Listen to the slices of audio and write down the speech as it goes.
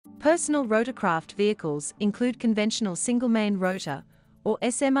Personal rotorcraft vehicles include conventional single-main rotor, or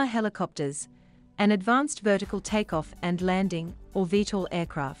SMR helicopters, and advanced vertical takeoff and landing, or VTOL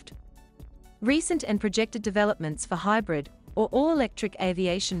aircraft. Recent and projected developments for hybrid, or all-electric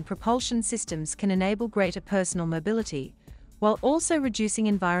aviation propulsion systems can enable greater personal mobility, while also reducing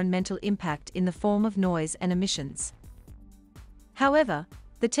environmental impact in the form of noise and emissions. However,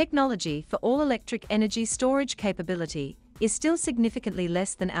 the technology for all-electric energy storage capability is still significantly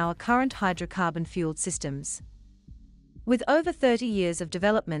less than our current hydrocarbon-fueled systems. With over 30 years of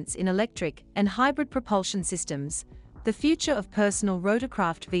developments in electric and hybrid propulsion systems, the future of personal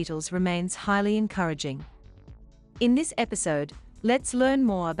rotorcraft VTOLs remains highly encouraging. In this episode, let's learn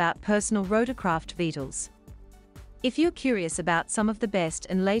more about personal rotorcraft VTOLs. If you're curious about some of the best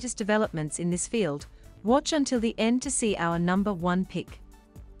and latest developments in this field, watch until the end to see our number 1 pick.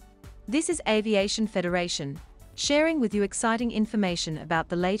 This is Aviation Federation, sharing with you exciting information about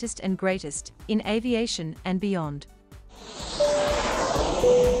the latest and greatest in aviation and beyond.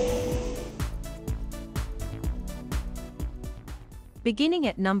 Beginning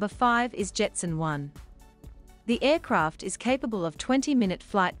at number 5 is Jetson 1. The aircraft is capable of 20-minute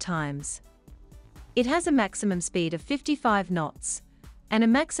flight times. It has a maximum speed of 55 knots and a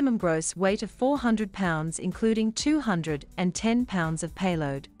maximum gross weight of 400 pounds, including 210 pounds of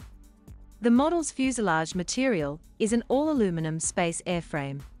payload. The model's fuselage material is an all-aluminum space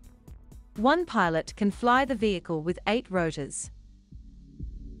airframe. One pilot can fly the vehicle with 8 rotors.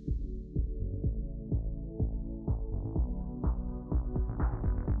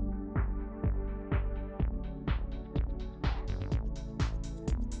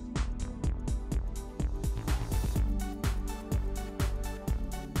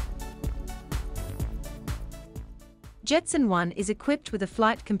 Jetson 1 is equipped with a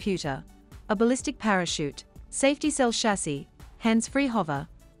flight computer, a ballistic parachute, safety cell chassis, hands-free hover,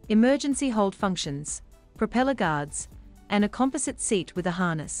 emergency hold functions, propeller guards, and a composite seat with a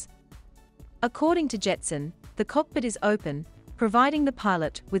harness. According to Jetson, the cockpit is open, providing the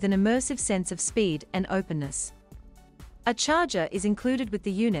pilot with an immersive sense of speed and openness. A charger is included with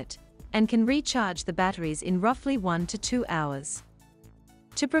the unit and can recharge the batteries in roughly 1 to 2 hours.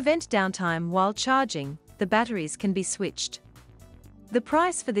 To prevent downtime while charging, the batteries can be switched. The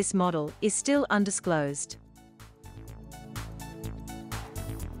price for this model is still undisclosed.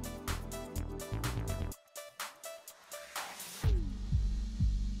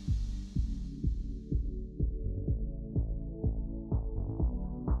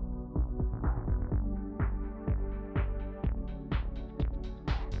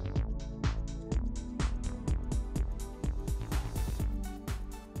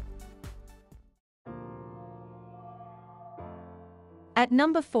 At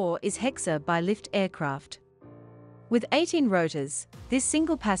number 4 is Hexa by Lift Aircraft. With 18 rotors, this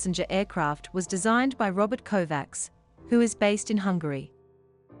single-passenger aircraft was designed by Robert Kovacs, who is based in Hungary.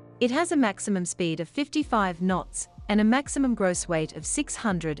 It has a maximum speed of 55 knots and a maximum gross weight of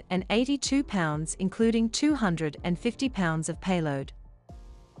 682 pounds, including 250 pounds of payload.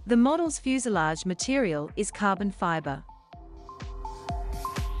 The model's fuselage material is carbon fiber.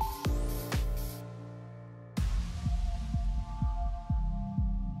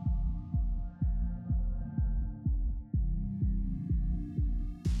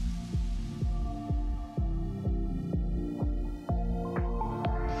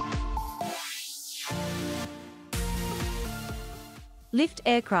 Lift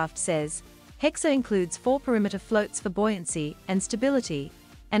Aircraft says, Hexa includes 4 perimeter floats for buoyancy and stability,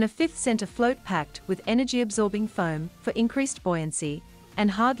 and a 5th center float packed with energy-absorbing foam for increased buoyancy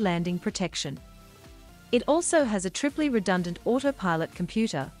and hard landing protection. It also has a triply redundant autopilot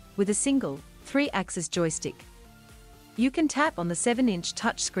computer with a single, 3-axis joystick. You can tap on the 7-inch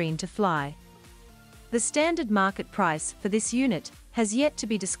touchscreen to fly. The standard market price for this unit has yet to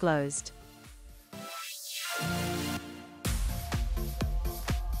be disclosed.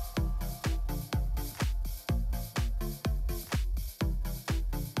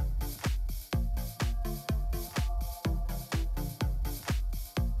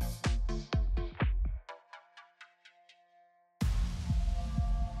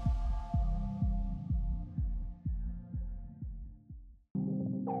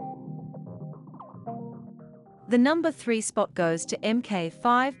 The number 3 spot goes to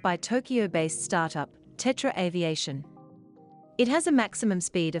Mk5 by Tokyo-based startup, Tetra Aviation. It has a maximum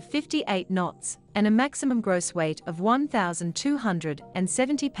speed of 58 knots and a maximum gross weight of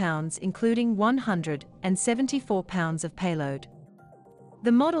 1,270 pounds, including 174 pounds of payload.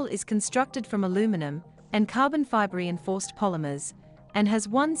 The model is constructed from aluminum and carbon fiber reinforced polymers and has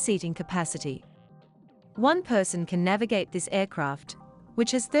 1 seating capacity. One person can navigate this aircraft, which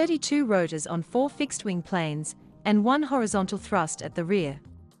has 32 rotors on 4 fixed-wing planes and 1 horizontal thrust at the rear.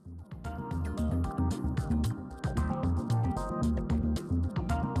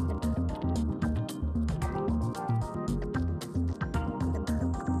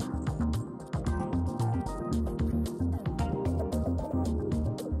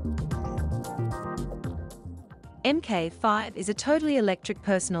 Mk5 is a totally electric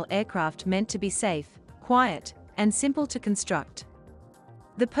personal aircraft meant to be safe, quiet, and simple to construct.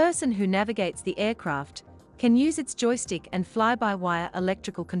 The person who navigates the aircraft can use its joystick and fly-by-wire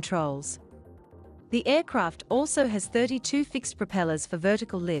electrical controls. The aircraft also has 32 fixed propellers for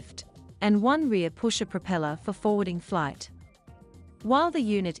vertical lift and 1 rear pusher propeller for forwarding flight. While the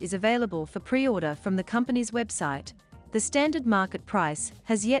unit is available for pre-order from the company's website, the standard market price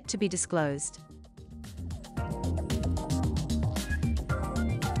has yet to be disclosed.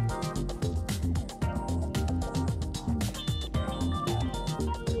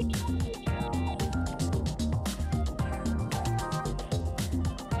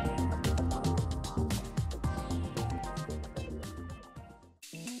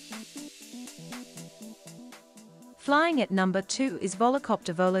 Flying at number 2 is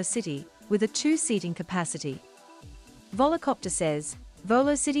Volocopter Volocity, with a 2-seating capacity. Volocopter says,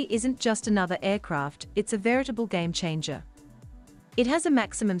 "Volocity isn't just another aircraft, it's a veritable game changer. It has a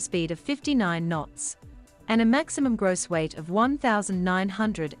maximum speed of 59 knots and a maximum gross weight of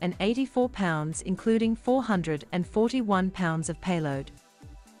 1,984 pounds, including 441 pounds of payload.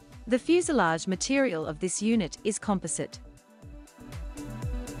 The fuselage material of this unit is composite."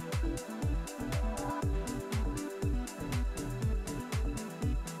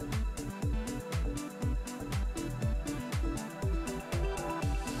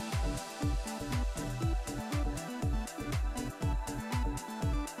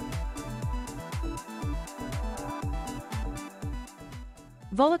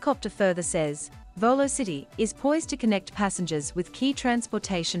 Volocopter further says, "Volocity is poised to connect passengers with key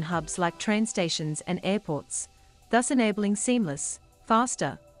transportation hubs like train stations and airports, thus enabling seamless,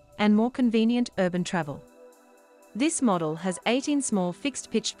 faster, and more convenient urban travel." This model has 18 small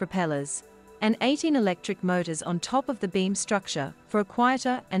fixed-pitched propellers and 18 electric motors on top of the beam structure for a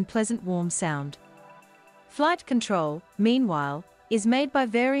quieter and pleasant warm sound. Flight control, meanwhile, is made by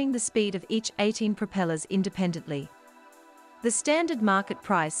varying the speed of each 18 propellers independently. The standard market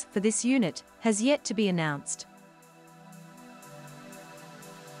price for this unit has yet to be announced.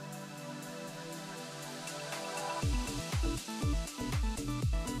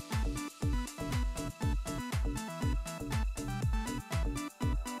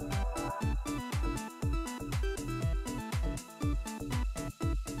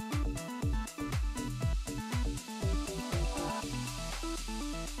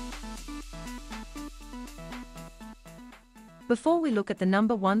 Before we look at the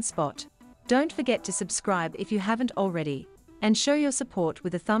number 1 spot, don't forget to subscribe if you haven't already, and show your support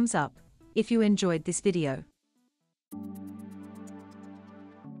with a thumbs up if you enjoyed this video.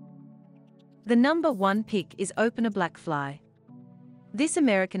 The number 1 pick is Opener Blackfly. This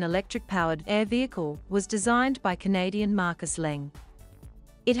American electric-powered air vehicle was designed by Canadian Marcus Leng.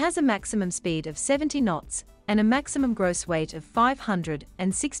 It has a maximum speed of 70 knots and a maximum gross weight of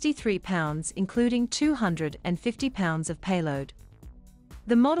 563 pounds, including 250 pounds of payload.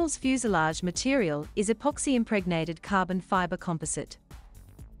 The model's fuselage material is epoxy-impregnated carbon fiber composite.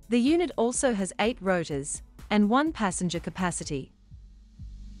 The unit also has 8 rotors and 1 passenger capacity.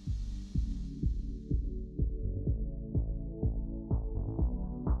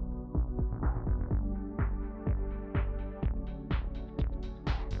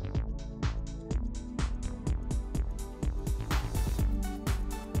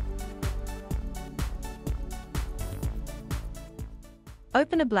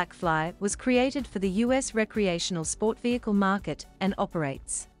 Opener Blackfly was created for the U.S. recreational sport vehicle market and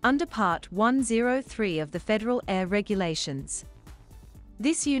operates under Part 103 of the Federal Air Regulations.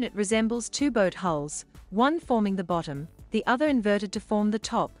 This unit resembles 2 boat hulls, one forming the bottom, the other inverted to form the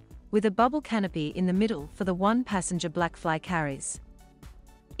top, with a bubble canopy in the middle for the 1-passenger Blackfly carries.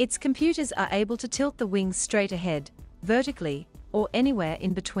 Its computers are able to tilt the wings straight ahead, vertically, or anywhere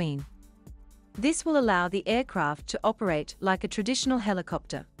in between. This will allow the aircraft to operate like a traditional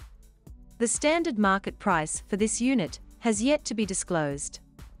helicopter. The standard market price for this unit has yet to be disclosed.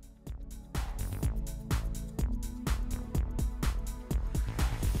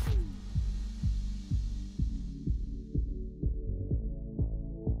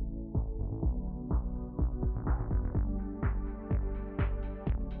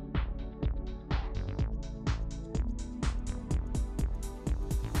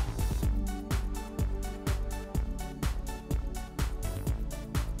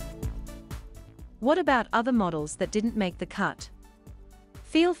 What about other models that didn't make the cut?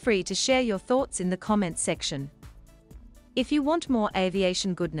 Feel free to share your thoughts in the comments section. If you want more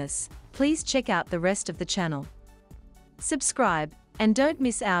aviation goodness, please check out the rest of the channel. Subscribe, and don't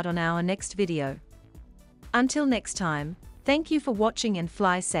miss out on our next video. Until next time, thank you for watching and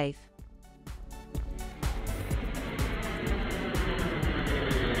fly safe.